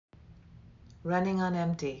Running on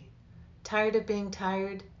empty. Tired of being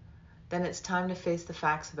tired? Then it's time to face the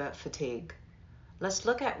facts about fatigue. Let's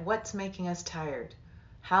look at what's making us tired,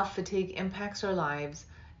 how fatigue impacts our lives,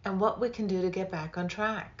 and what we can do to get back on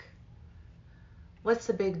track. What's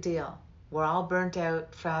the big deal? We're all burnt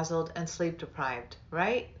out, frazzled, and sleep deprived,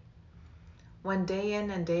 right? When day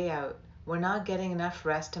in and day out, we're not getting enough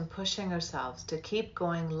rest and pushing ourselves to keep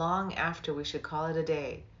going long after we should call it a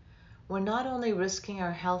day, we're not only risking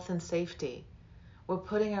our health and safety, we're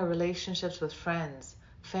putting our relationships with friends,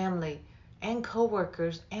 family, and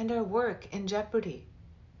coworkers and our work in jeopardy.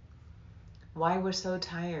 Why we're so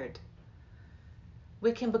tired.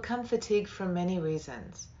 We can become fatigued for many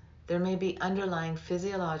reasons. There may be underlying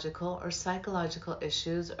physiological or psychological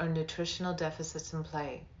issues or nutritional deficits in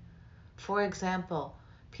play. For example,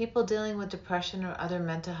 people dealing with depression or other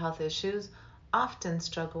mental health issues often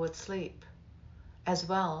struggle with sleep. As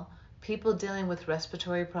well, people dealing with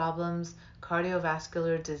respiratory problems,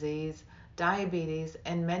 cardiovascular disease, diabetes,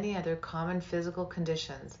 and many other common physical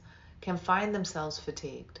conditions can find themselves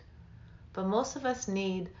fatigued. But most of us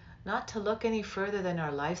need not to look any further than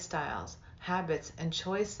our lifestyles, habits, and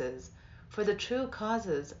choices for the true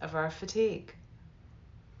causes of our fatigue.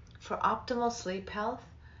 For optimal sleep health,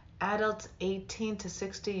 adults 18 to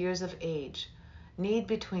 60 years of age need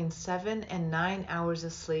between 7 and 9 hours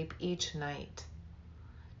of sleep each night.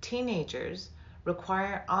 Teenagers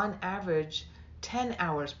require on average 10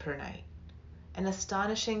 hours per night. An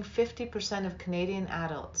astonishing 50% of Canadian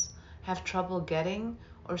adults have trouble getting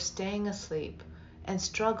or staying asleep and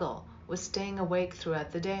struggle with staying awake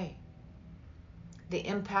throughout the day. The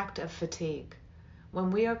impact of fatigue. When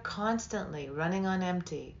we are constantly running on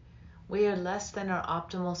empty, we are less than our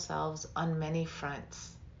optimal selves on many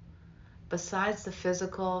fronts. Besides the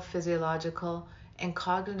physical, physiological, and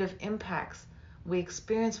cognitive impacts we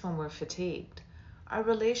experience when we're fatigued, our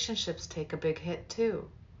relationships take a big hit too.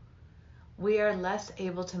 We are less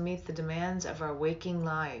able to meet the demands of our waking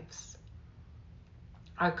lives.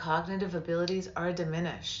 Our cognitive abilities are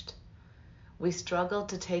diminished. We struggle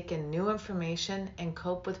to take in new information and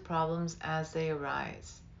cope with problems as they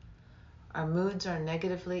arise. Our moods are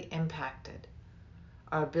negatively impacted.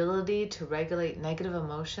 Our ability to regulate negative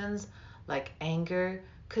emotions like anger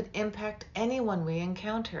could impact anyone we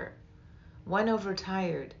encounter. When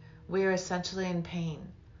overtired, we are essentially in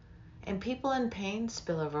pain, and people in pain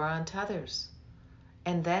spill over onto others.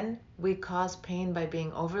 And then we cause pain by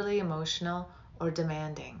being overly emotional or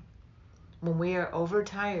demanding. When we are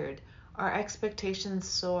overtired, our expectations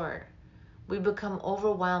soar. We become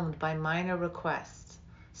overwhelmed by minor requests,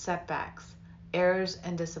 setbacks, errors,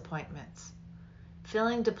 and disappointments.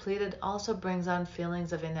 Feeling depleted also brings on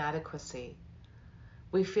feelings of inadequacy.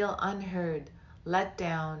 We feel unheard, let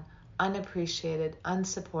down, unappreciated,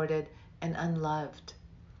 unsupported, and unloved.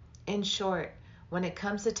 In short, when it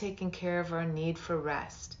comes to taking care of our need for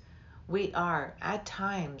rest, we are, at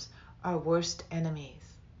times, our worst enemies.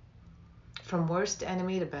 From worst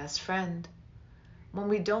enemy to best friend. When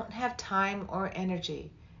we don't have time or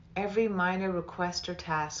energy, every minor request or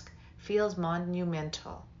task feels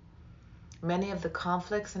monumental. Many of the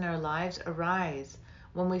conflicts in our lives arise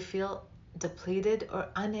when we feel depleted or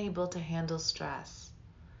unable to handle stress.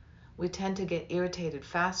 We tend to get irritated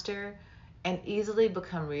faster and easily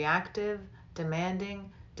become reactive,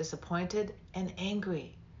 demanding, disappointed, and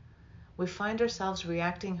angry. We find ourselves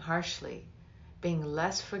reacting harshly, being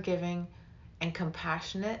less forgiving and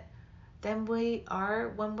compassionate than we are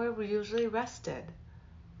when we're usually rested.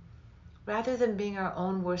 Rather than being our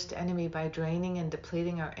own worst enemy by draining and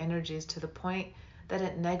depleting our energies to the point that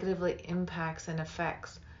it negatively impacts and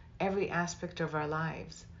affects every aspect of our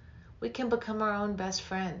lives, we can become our own best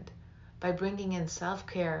friend by bringing in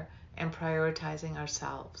self-care and prioritizing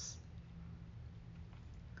ourselves.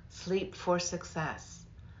 Sleep for success.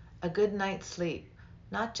 A good night's sleep,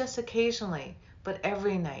 not just occasionally, but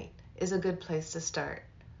every night, is a good place to start.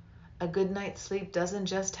 A good night's sleep doesn't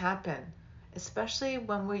just happen, especially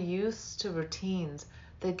when we're used to routines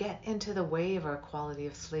that get into the way of our quality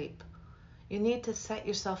of sleep. You need to set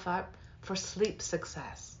yourself up for sleep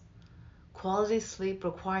success. Quality sleep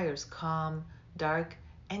requires calm, dark,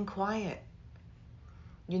 and quiet.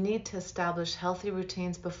 You need to establish healthy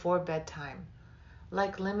routines before bedtime,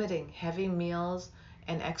 like limiting heavy meals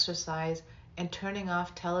and exercise and turning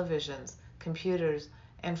off televisions, computers,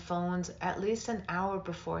 and phones at least an hour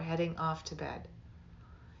before heading off to bed.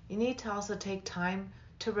 You need to also take time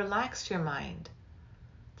to relax your mind.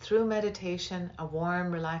 Through meditation, a warm,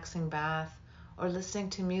 relaxing bath, or listening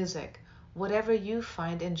to music, whatever you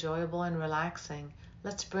find enjoyable and relaxing,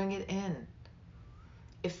 let's bring it in.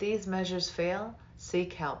 If these measures fail,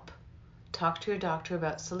 seek help. Talk to your doctor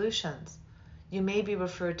about solutions. You may be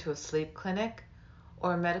referred to a sleep clinic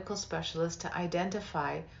or a medical specialist to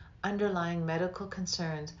identify underlying medical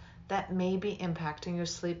concerns that may be impacting your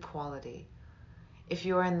sleep quality. If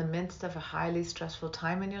you are in the midst of a highly stressful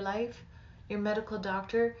time in your life, your medical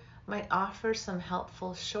doctor might offer some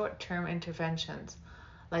helpful short-term interventions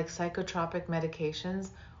like psychotropic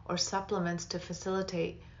medications or supplements to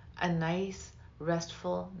facilitate a nice,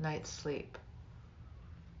 restful night's sleep.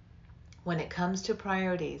 When it comes to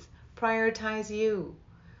priorities, prioritize you.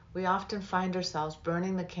 We often find ourselves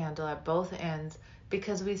burning the candle at both ends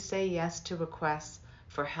because we say yes to requests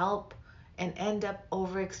for help and end up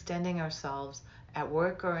overextending ourselves at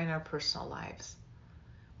work or in our personal lives.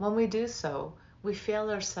 When we do so, we fail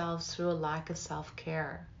ourselves through a lack of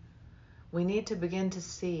self-care. We need to begin to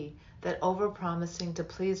see that overpromising to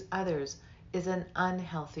please others is an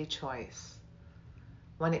unhealthy choice.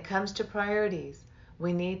 When it comes to priorities,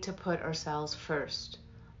 we need to put ourselves first,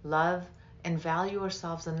 love and value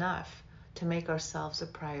ourselves enough to make ourselves a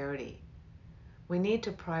priority. We need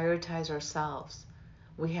to prioritize ourselves.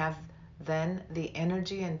 We have then the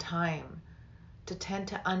energy and time to tend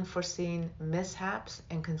to unforeseen mishaps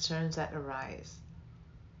and concerns that arise.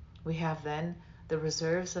 We have then the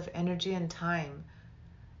reserves of energy and time,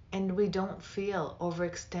 and we don't feel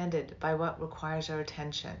overextended by what requires our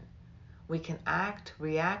attention. We can act,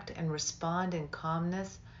 react, and respond in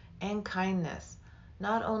calmness and kindness,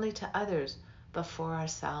 not only to others, but for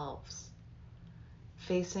ourselves.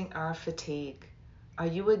 Facing our fatigue. Are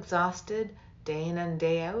you exhausted day in and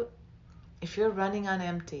day out? If you're running on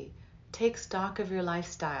empty, take stock of your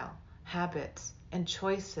lifestyle, habits, and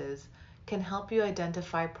choices can help you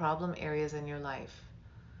identify problem areas in your life.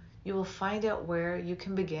 You will find out where you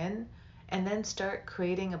can begin and then start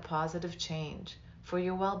creating a positive change for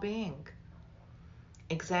your well-being.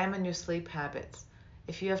 Examine your sleep habits.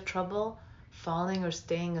 If you have trouble falling or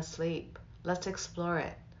staying asleep, let's explore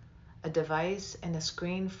it. A device and a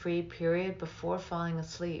screen-free period before falling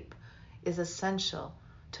asleep is essential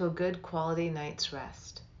to a good quality night's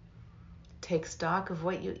rest. Take stock of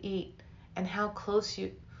what you eat and how close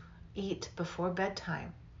you eat before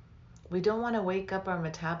bedtime. We don't want to wake up our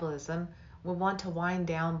metabolism, we want to wind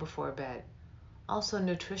down before bed. Also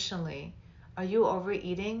nutritionally, are you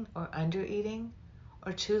overeating or undereating,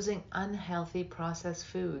 or choosing unhealthy processed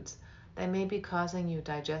foods that may be causing you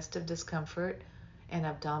digestive discomfort and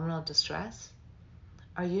abdominal distress?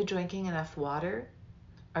 Are you drinking enough water?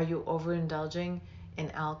 Are you overindulging in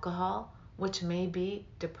alcohol, which may be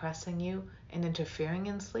depressing you and interfering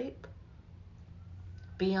in sleep?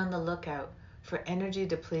 Be on the lookout for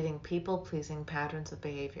energy-depleting, people-pleasing patterns of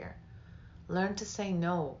behavior. Learn to say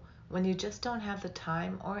no when you just don't have the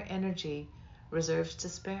time or energy reserves to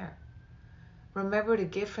spare. Remember to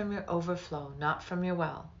give from your overflow, not from your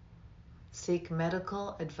well. Seek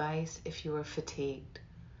medical advice if you are fatigued,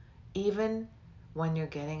 even when you're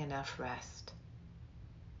getting enough rest.